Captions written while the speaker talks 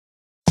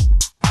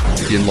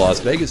In Las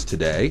Vegas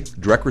today,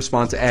 direct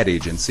response ad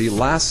agency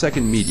Last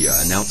Second Media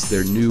announced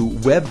their new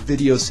web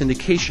video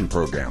syndication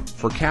program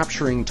for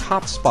capturing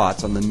top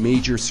spots on the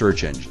major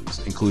search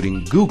engines,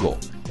 including Google,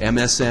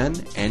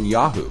 MSN, and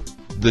Yahoo.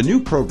 The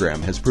new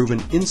program has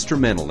proven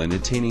instrumental in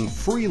attaining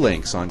free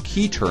links on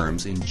key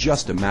terms in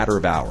just a matter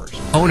of hours.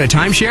 Own a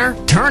timeshare?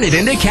 Turn it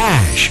into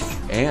cash.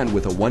 And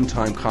with a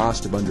one-time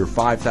cost of under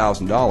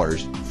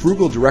 $5,000,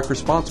 frugal direct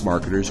response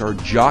marketers are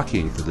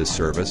jockeying for this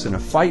service in a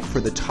fight for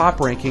the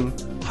top-ranking,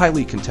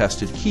 highly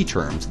contested key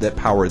terms that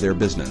power their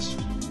business.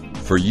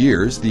 For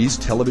years, these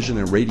television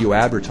and radio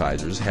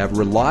advertisers have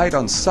relied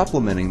on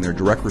supplementing their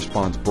direct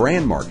response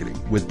brand marketing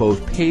with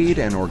both paid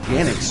and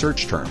organic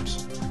search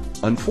terms.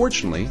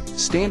 Unfortunately,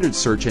 standard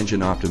search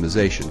engine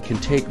optimization can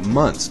take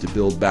months to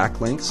build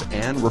backlinks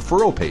and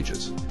referral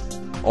pages.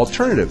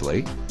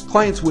 Alternatively,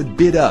 clients would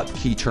bid up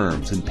key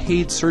terms and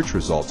paid search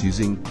results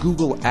using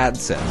Google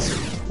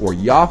AdSense or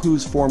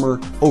Yahoo's former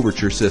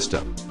Overture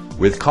system.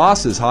 With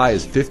costs as high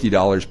as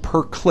 $50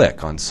 per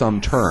click on some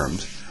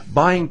terms,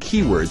 buying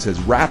keywords has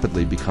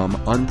rapidly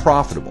become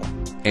unprofitable.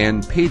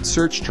 And paid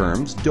search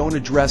terms don't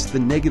address the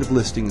negative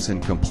listings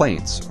and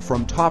complaints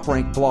from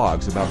top-ranked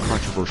blogs about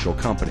controversial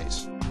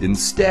companies.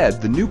 Instead,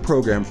 the new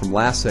program from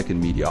Last Second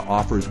Media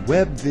offers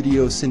web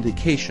video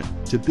syndication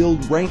to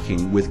build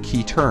ranking with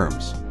key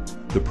terms.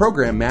 The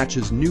program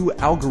matches new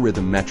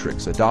algorithm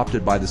metrics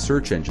adopted by the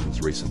search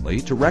engines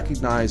recently to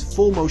recognize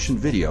full motion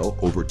video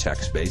over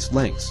text-based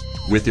links.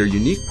 With their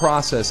unique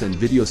process and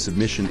video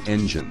submission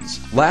engines,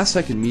 Last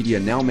Second Media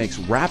now makes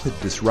rapid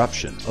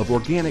disruption of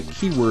organic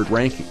keyword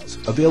rankings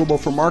available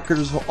for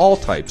marketers of all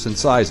types and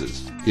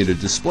sizes. In a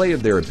display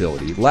of their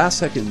ability, Last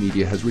Second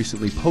Media has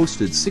recently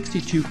posted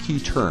 62 key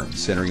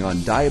terms centering on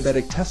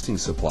diabetic testing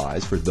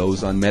supplies for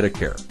those on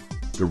Medicare.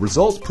 The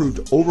results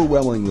proved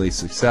overwhelmingly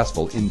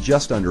successful in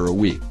just under a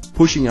week,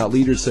 pushing out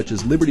leaders such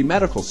as Liberty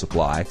Medical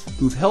Supply,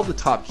 who've held the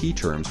top key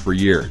terms for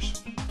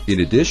years. In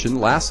addition,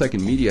 Last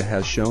Second Media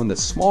has shown that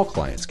small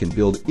clients can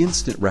build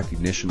instant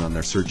recognition on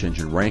their search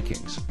engine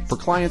rankings. For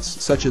clients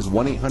such as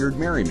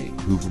 1-800-MARRY-ME,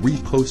 who've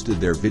reposted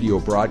their video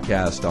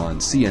broadcast on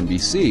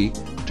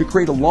CNBC to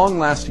create a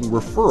long-lasting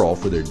referral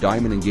for their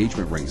diamond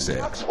engagement ring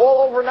sales.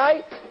 All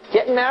overnight?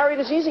 Getting married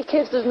is easy,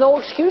 kids. There's no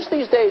excuse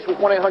these days with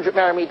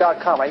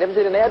 1-800-MARRY-ME.com. I never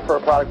did an ad for a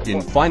product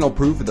before. In final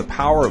proof of the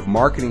power of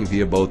marketing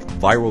via both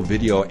viral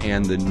video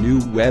and the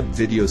new web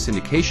video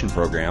syndication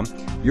program,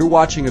 you're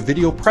watching a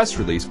video press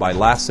release by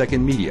Last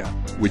Second Media,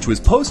 which was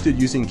posted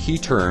using key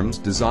terms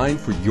designed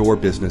for your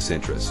business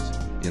interests.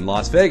 In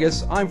Las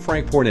Vegas, I'm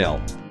Frank Pornell,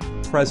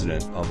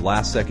 president of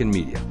Last Second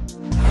Media.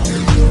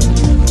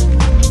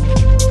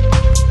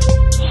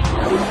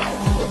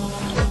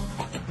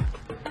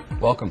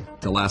 Welcome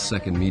to Last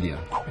Second Media,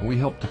 and we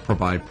help to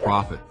provide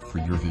profit for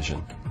your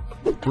vision.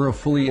 We're a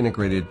fully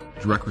integrated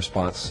direct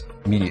response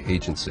media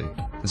agency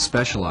that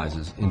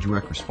specializes in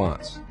direct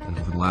response, and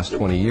over the last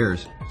 20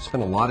 years,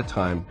 spent a lot of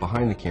time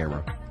behind the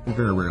camera and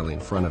very rarely in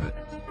front of it.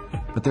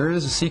 But there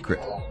is a secret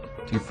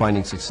to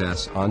finding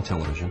success on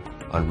television,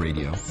 on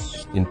radio,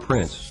 in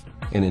print,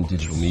 and in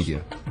digital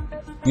media.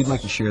 We'd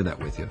like to share that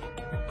with you.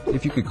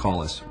 If you could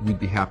call us, we'd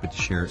be happy to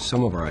share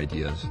some of our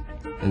ideas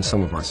and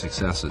some of our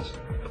successes.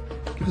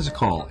 Give us a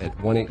call at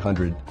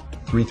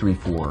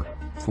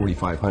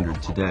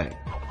 1-800-334-4500 today,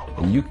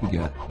 and you can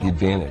get the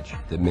advantage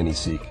that many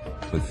seek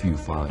but few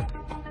find.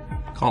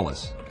 Call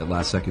us at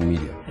Last Second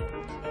Media,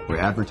 where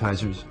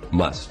advertisers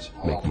must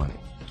make money.